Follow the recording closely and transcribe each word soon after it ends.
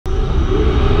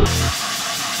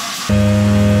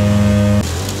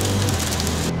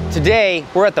today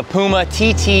we're at the Puma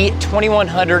TT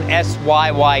 2100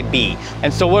 SYYB.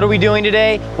 And so what are we doing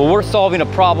today? Well, we're solving a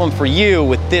problem for you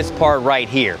with this part right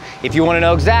here. If you want to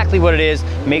know exactly what it is,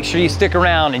 make sure you stick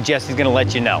around and Jessie's going to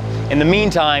let you know. In the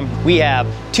meantime, we have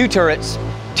 2 turrets,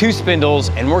 2 spindles,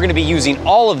 and we're going to be using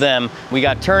all of them. We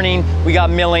got turning, we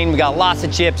got milling, we got lots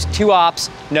of chips, 2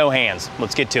 ops, no hands.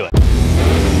 Let's get to it.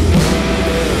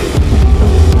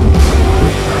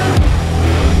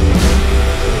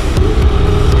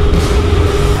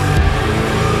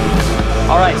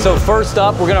 All right, so first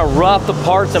up, we're gonna rough the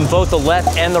parts on both the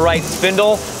left and the right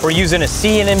spindle. We're using a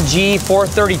CNMG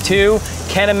 432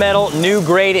 Kennametal new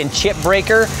grade and chip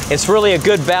breaker. It's really a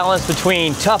good balance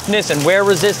between toughness and wear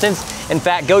resistance. In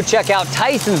fact, go check out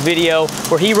Tyson's video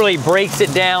where he really breaks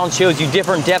it down, shows you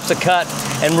different depths of cut,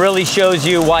 and really shows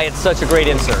you why it's such a great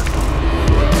insert.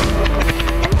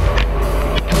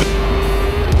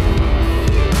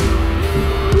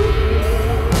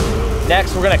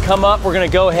 Next, we're gonna come up, we're gonna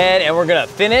go ahead and we're gonna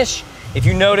finish. If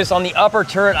you notice on the upper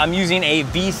turret, I'm using a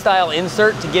V-style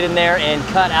insert to get in there and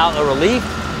cut out a relief.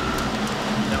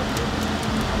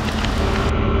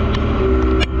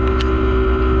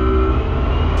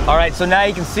 All right, so now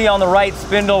you can see on the right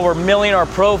spindle, we're milling our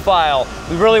profile.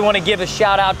 We really wanna give a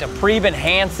shout out to Preben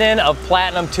Hansen of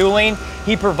Platinum Tooling.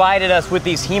 He provided us with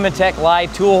these Hematech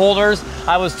Live tool holders.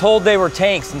 I was told they were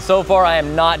tanks, and so far I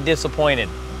am not disappointed.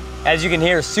 As you can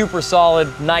hear, super solid,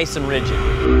 nice and rigid.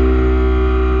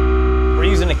 We're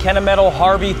using a Kennametal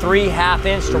Harvey 3 1/2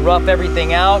 inch to rough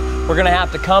everything out. We're gonna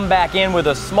have to come back in with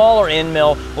a smaller end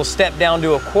mill. We'll step down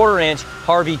to a 1/4 inch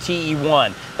Harvey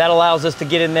TE1. That allows us to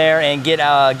get in there and get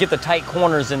the tight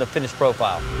corners in the finished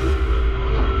profile.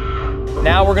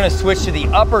 Now we're gonna switch to the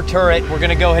upper turret. We're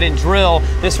gonna go ahead and drill.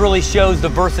 This really shows the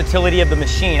versatility of the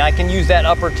machine. I can use that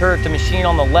upper turret to machine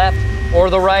on the left or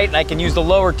the right, and I can use the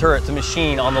lower turret to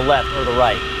machine on the left or the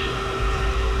right.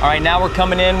 All right, now we're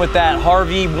coming in with that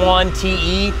Harvey 1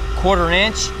 TE 1/4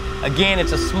 inch. Again,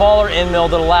 it's a smaller end mill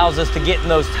that allows us to get in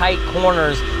those tight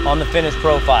corners on the finished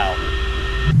profile.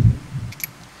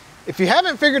 If you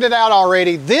haven't figured it out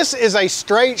already, this is a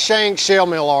straight shank shell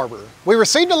mill arbor. We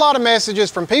received a lot of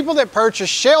messages from people that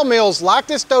purchased shell mills like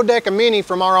this Dodeca Mini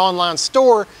from our online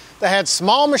store that had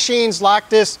small machines like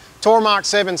this Tormach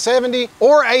 770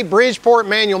 or a Bridgeport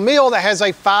manual mill that has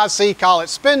a 5C collet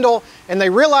spindle, and they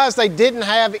realized they didn't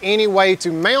have any way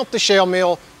to mount the shell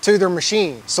mill to their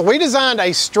machine. So we designed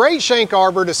a straight shank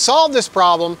arbor to solve this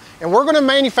problem, and we're gonna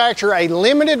manufacture a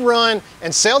limited run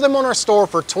and sell them on our store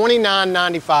for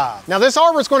 $29.95. Now this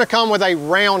arbor is gonna come with a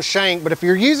round shank, but if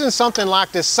you're using something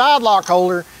like this side lock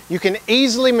holder, you can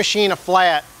easily machine a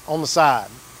flat on the side.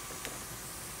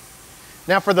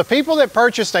 Now for the people that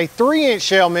purchased a 3-inch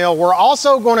shell mill, we're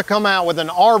also going to come out with an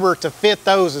arbor to fit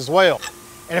those as well.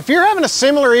 And if you're having a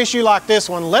similar issue like this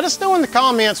one, let us know in the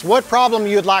comments what problem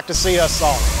you'd like to see us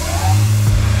solve.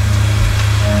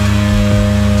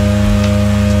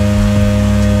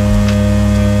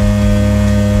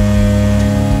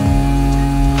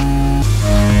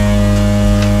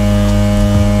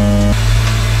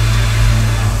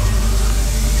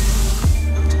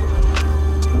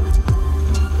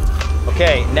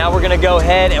 Okay, now we're gonna go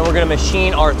ahead and we're gonna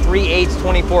machine our 3/8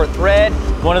 24 thread.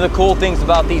 One of the cool things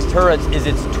about these turrets is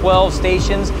it's 12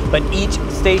 stations, but each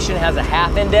station has a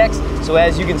 1/2 index. So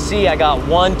as you can see, I got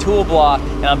 1 tool block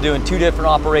and I'm doing 2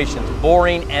 different operations,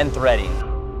 boring and threading.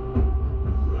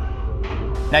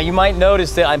 Now you might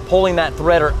notice that I'm pulling that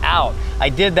threader out. I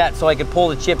did that so I could pull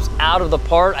the chips out of the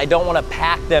part. I don't wanna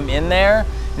pack them in there.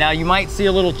 Now you might see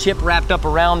a little chip wrapped up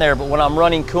around there, but when I'm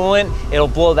running coolant, it'll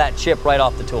blow that chip right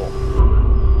off the tool.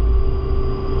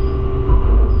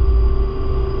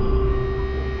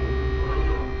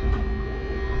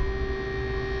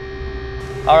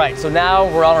 All right, so now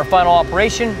we're on our final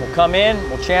operation. We'll come in,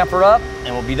 we'll chamfer up,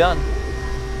 and we'll be done.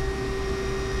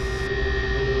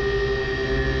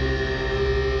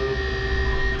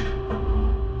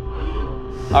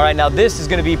 All right, now this is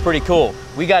gonna be pretty cool.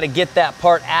 We gotta get that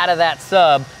part out of that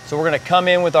sub, so we're gonna come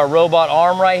in with our robot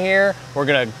arm right here. We're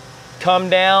gonna come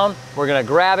down, we're gonna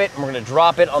grab it, and we're gonna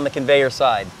drop it on the conveyor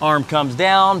side. Arm comes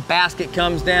down, basket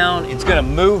comes down. It's gonna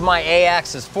move my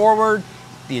A-axis forward.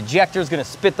 The ejector is gonna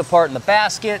spit the part in the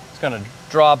basket. It's gonna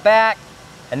draw back,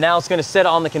 and now it's gonna sit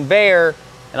on the conveyor,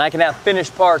 and I can have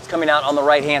finished parts coming out on the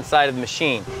right-hand side of the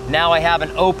machine. Now I have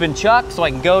an open chuck, so I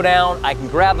can go down, I can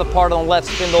grab the part on the left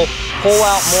spindle, pull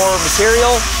out more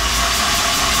material.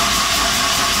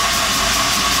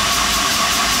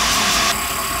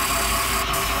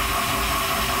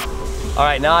 All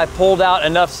right, now I've pulled out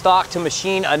enough stock to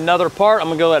machine another part. I'm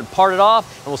gonna go ahead and part it off,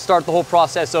 and we'll start the whole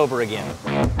process over again.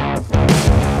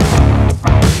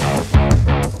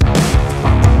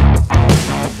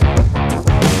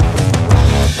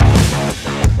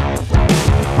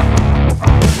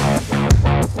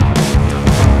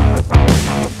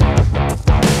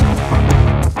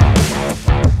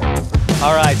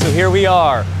 All right, so here we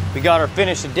are. We got our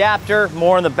finished adapter,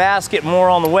 more in the basket, more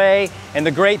on the way. And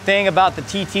the great thing about the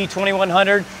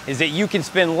TT2100 is that you can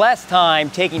spend less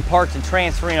time taking parts and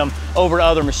transferring them over to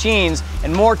other machines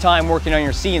and more time working on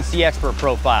your CNC Expert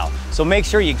profile. So make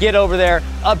sure you get over there,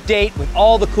 update with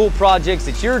all the cool projects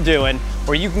that you're doing,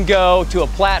 where you can go to a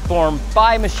platform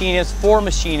by machinists, for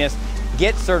machinists,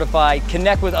 get certified,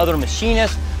 connect with other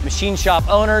machinists, machine shop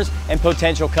owners, and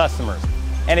potential customers.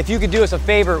 And if you could do us a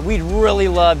favor, we'd really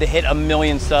love to hit 1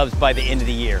 million subs by the end of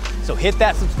the year. So hit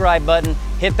that subscribe button,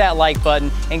 hit that like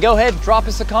button, and go ahead and drop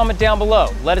us a comment down below.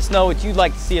 Let us know what you'd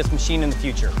like to see us machine in the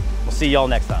future. We'll see y'all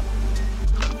next time.